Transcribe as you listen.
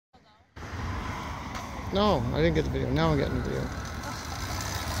No, I didn't get the video. Now I'm getting the video.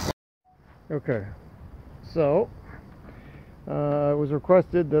 Okay, so it was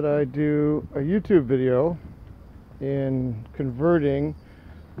requested that I do a YouTube video in converting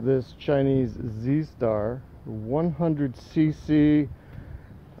this Chinese Z-Star 100cc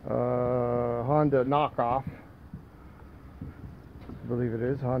Honda knockoff, I believe it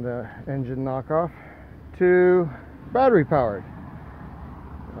is, Honda engine knockoff, to battery powered.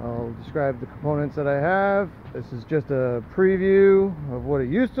 I'll describe the components that I have. This is just a preview of what it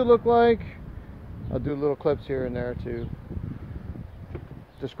used to look like. I'll do little clips here and there to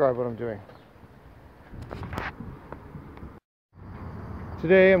describe what I'm doing.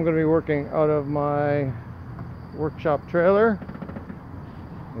 Today I'm going to be working out of my workshop trailer.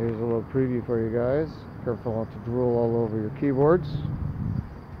 Here's a little preview for you guys. Careful not to drool all over your keyboards.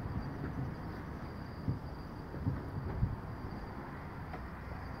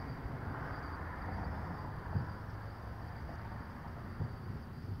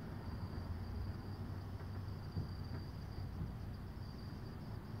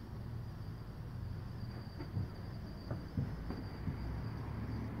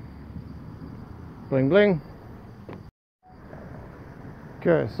 Bling bling.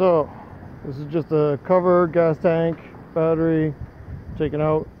 Okay, so this is just a cover, gas tank, battery taken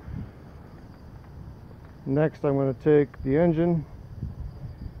out. Next I'm going to take the engine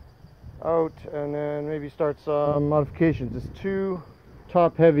out and then maybe start some modifications. It's too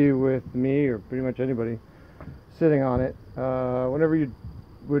top heavy with me, or pretty much anybody sitting on it. Whenever you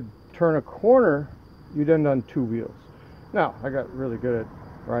would turn a corner, you'd end on two wheels. Now I got really good at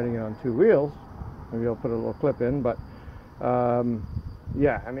riding it on two wheels. Maybe I'll put a little clip in, but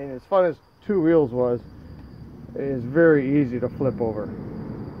yeah, I mean, as fun as two wheels was, it is very easy to flip over.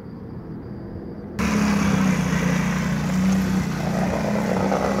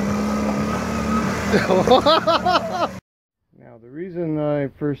 Now, the reason I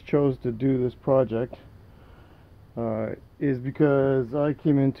first chose to do this project is because I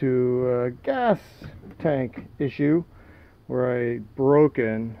came into a gas tank issue where I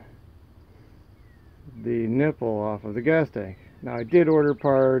broken the nipple off of the gas tank. Now, I did order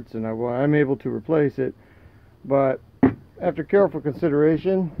parts and I'm able to replace it, but after careful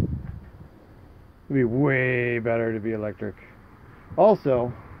consideration, it'd be way better to be electric.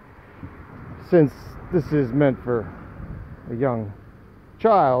 Also, since this is meant for a young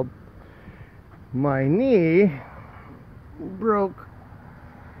child, my knee broke.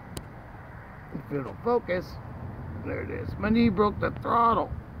 If it'll focus, there it is. My knee broke the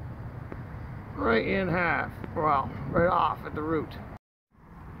throttle right in half. Well, right off at the root.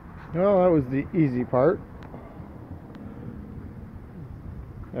 Well, that was the easy part.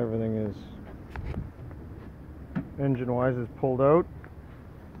 Everything is engine-wise is pulled out.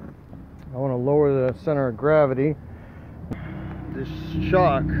 I want to lower the center of gravity. This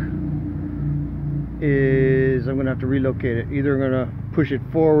shock is, I'm going to have to relocate it. Either I'm going to push it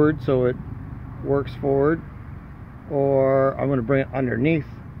forward so it works forward, or I'm going to bring it underneath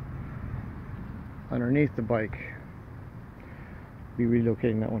the bike. Be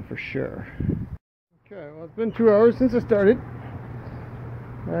relocating that one for sure. Okay, well, it's been 2 hours since I started,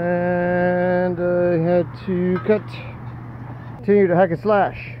 and I had to continue to hack and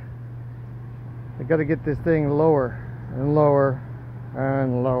slash. I got to get this thing lower and lower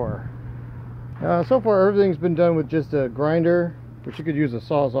and lower. So far everything's been done with just a grinder, which you could use a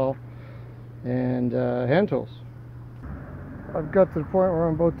sawzall, and hand tools. I've got to the point where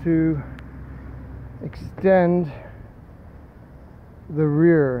I'm about to extend the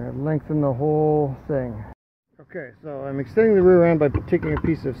rear and lengthen the whole thing. Okay, so I'm extending the rear end by taking a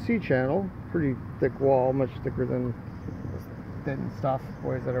piece of C-channel, pretty thick wall, much thicker than thin stuff,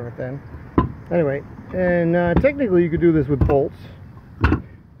 boys that are thin. Anyway, and technically you could do this with bolts,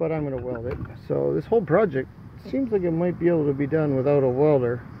 but I'm going to weld it. So this whole project seems like it might be able to be done without a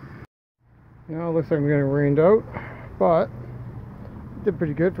welder. Now it looks like I'm getting rained out, but did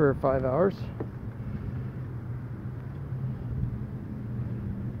pretty good for 5 hours.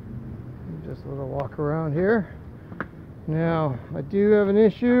 Just a little walk around here. Now I do have an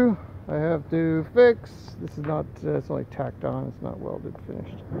issue I have to fix. This is not, it's only tacked on, it's not welded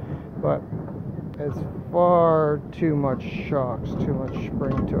finished, but it's far too much shocks, too much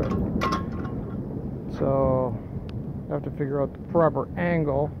spring to it. So I have to figure out the proper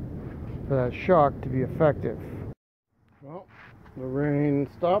angle for that shock to be effective. Well, the rain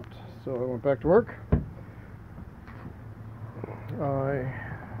stopped, so I went back to work. I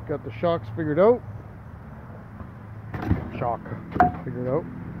got the shocks figured out. Shock figured out.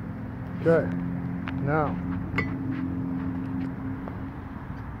 Okay, now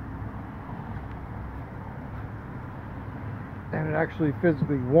and it actually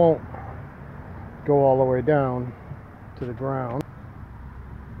physically won't go all the way down to the ground.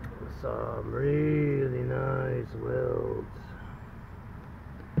 Some really nice welds.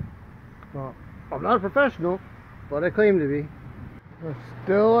 Well, I'm not a professional, but I claim to be. We're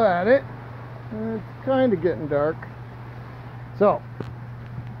still at it. It's kind of getting dark. So,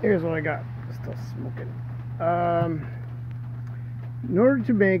 here's what I got. Still smoking. In order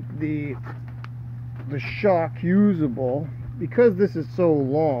to make the shock usable, because this is so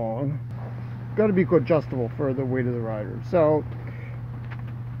long, got to be adjustable for the weight of the rider. So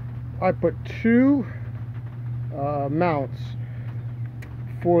I put two mounts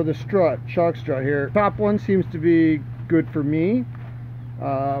for the strut, shock strut here. Top one seems to be good for me.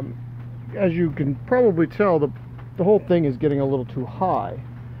 As you can probably tell, the whole thing is getting a little too high,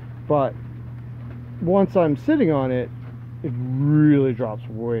 but once I'm sitting on it, it really drops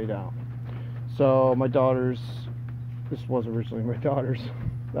way down. So my daughter's, this was originally my daughter's,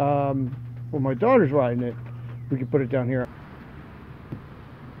 when my daughter's riding it, we can put it down here.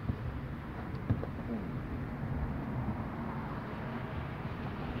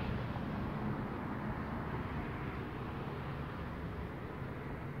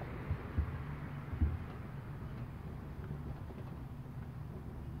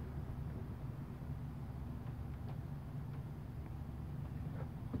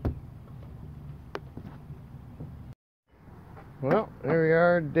 Well, there we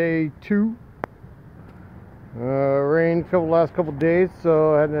are, day 2. Rained last couple days,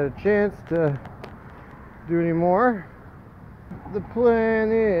 so I hadn't had a chance to do any more. The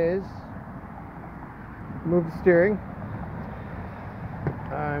plan is move the steering.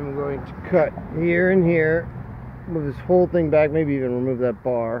 I'm going to cut here and here, move this whole thing back, maybe even remove that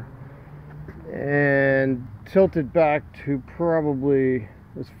bar, and tilt it back to probably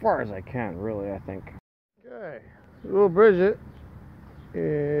as far as I can, really, I think. Okay, little Bridget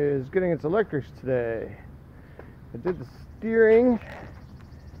is getting its electrics today. I did the steering,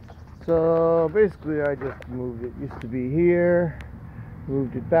 so basically I just moved it. Used to be here,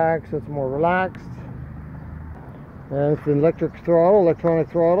 moved it back so it's more relaxed. And it's an electronic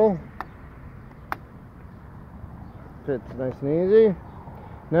throttle. Fits nice and easy.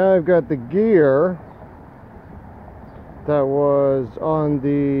 Now I've got the gear that was on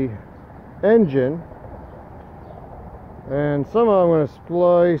the engine, and somehow I'm going to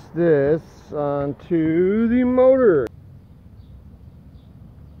splice this onto the motor.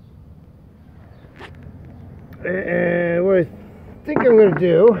 And what I think I'm going to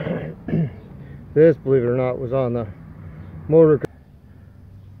do, this, believe it or not, was on the motor.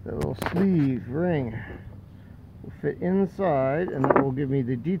 That little sleeve ring will fit inside, and that will give me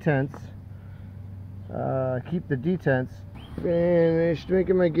the detents, keep the detents. Finished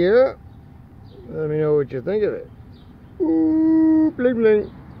making my gear. Let me know what you think of it. Ooh, bling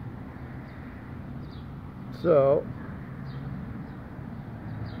bling. So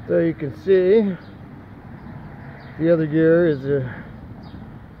you can see the other gear is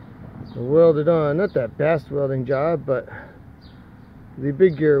welded on. Not that best welding job, but the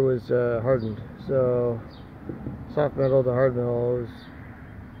big gear was hardened. So soft metal to hard metal is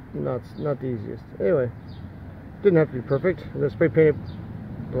not the easiest. Anyway, didn't have to be perfect. I'm gonna spray paint it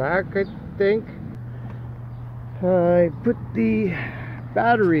black, I think. I put the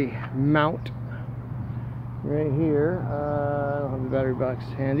battery mount right here. I don't have the battery box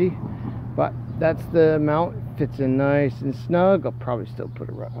handy, but that's the mount. Fits in nice and snug. I'll probably still put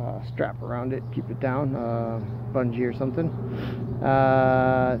a strap around it, keep it down, bungee or something.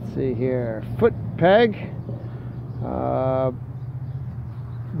 Let's see here, foot peg.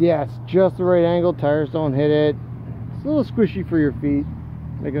 Yeah, it's just the right angle. Tires don't hit it. It's a little squishy for your feet.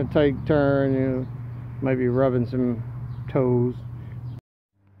 Making a tight turn, you know, might be rubbing some toes.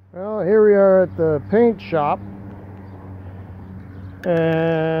 Well, here we are at the paint shop,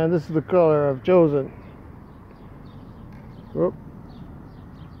 and this is the color I've chosen. Whoop.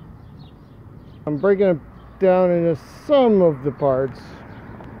 I'm breaking it down into some of the parts,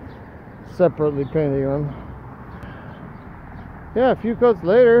 separately painting them. Yeah, a few coats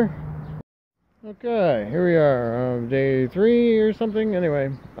later. Okay, here we are, day 3 or something.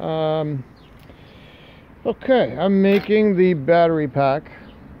 Anyway, okay, I'm making the battery pack.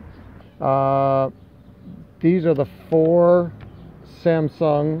 These are the 4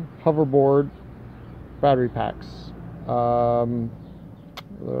 Samsung hoverboard battery packs.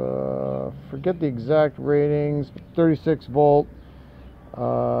 Forget the exact ratings, 36 volt.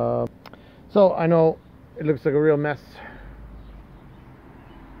 So I know it looks like a real mess,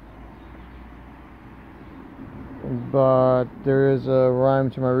 but there is a rhyme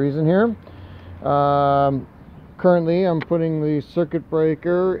to my reason here. Currently, I'm putting the circuit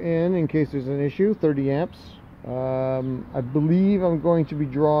breaker in case there's an issue, 30 amps. I believe I'm going to be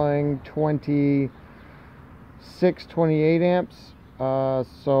drawing 28 amps.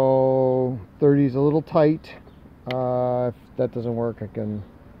 So 30 is a little tight. If that doesn't work, I can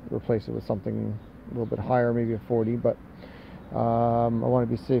replace it with something a little bit higher, maybe a 40, but I want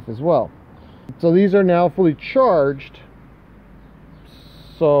to be safe as well. So these are now fully charged,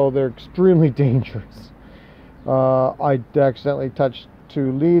 so they're extremely dangerous. I accidentally touched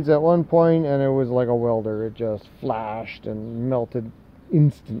 2 leads at one point, and it was like a welder. It just flashed and melted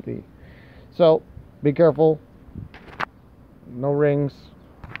instantly. So be careful. No rings,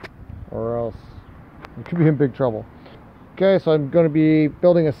 or else you could be in big trouble. Okay, so I'm going to be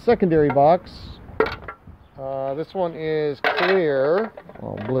building a secondary box. This one is clear,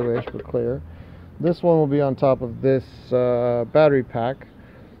 well, bluish but clear. This one will be on top of this battery pack,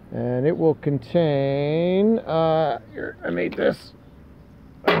 and it will contain, here, I made this.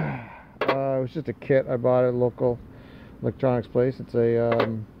 It was just a kit I bought at a local electronics place. It's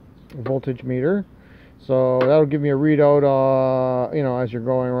a voltage meter, so that'll give me a readout, you know, as you're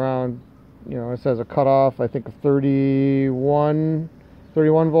going around. You know, it says a cutoff, I think, of 31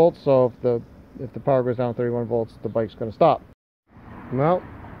 volts. So if the power goes down 31 volts, the bike's going to stop. Well,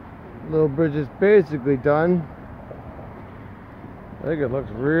 little bridge is basically done. I think it looks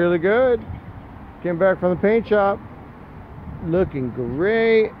really good. Came back from the paint shop, looking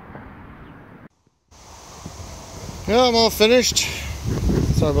great. Yeah, I'm all finished.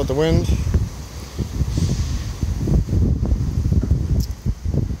 Sorry about the wind.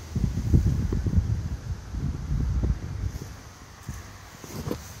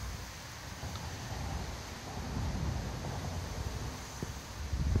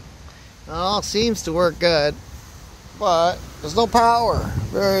 All seems to work good, but there's no power.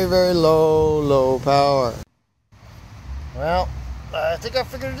 Very, very low power. Well, I think I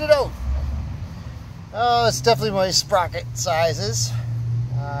figured it out. Oh, it's definitely my sprocket sizes.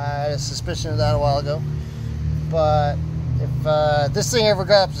 I had a suspicion of that a while ago. But if this thing ever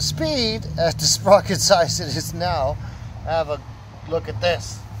got up to speed at the sprocket size it is now, have a look at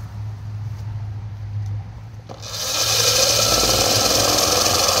this.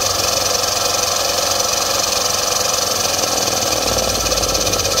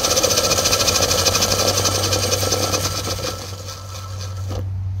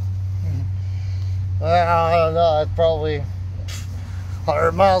 Well, I don't know, it's probably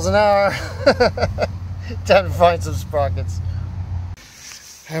 100 miles an hour. Time to find some sprockets.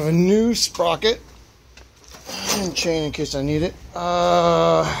 I have a new sprocket and chain in case I need it.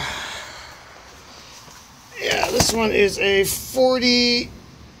 Yeah, this one is a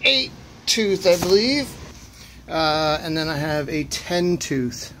 48 tooth, I believe. And then I have a 10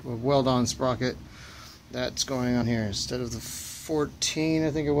 tooth weld-on sprocket that's going on here instead of the 14, I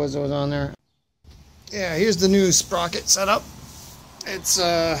think it was that was on there. Yeah, here's the new sprocket setup. It's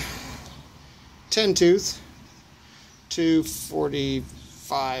 10 tooth to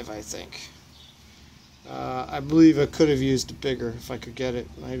 45, I think. I believe I could have used it bigger if I could get it.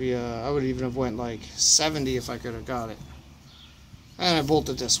 Maybe I would even have went like 70 if I could have got it. And I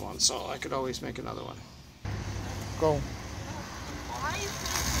bolted this one, so I could always make another one. Go.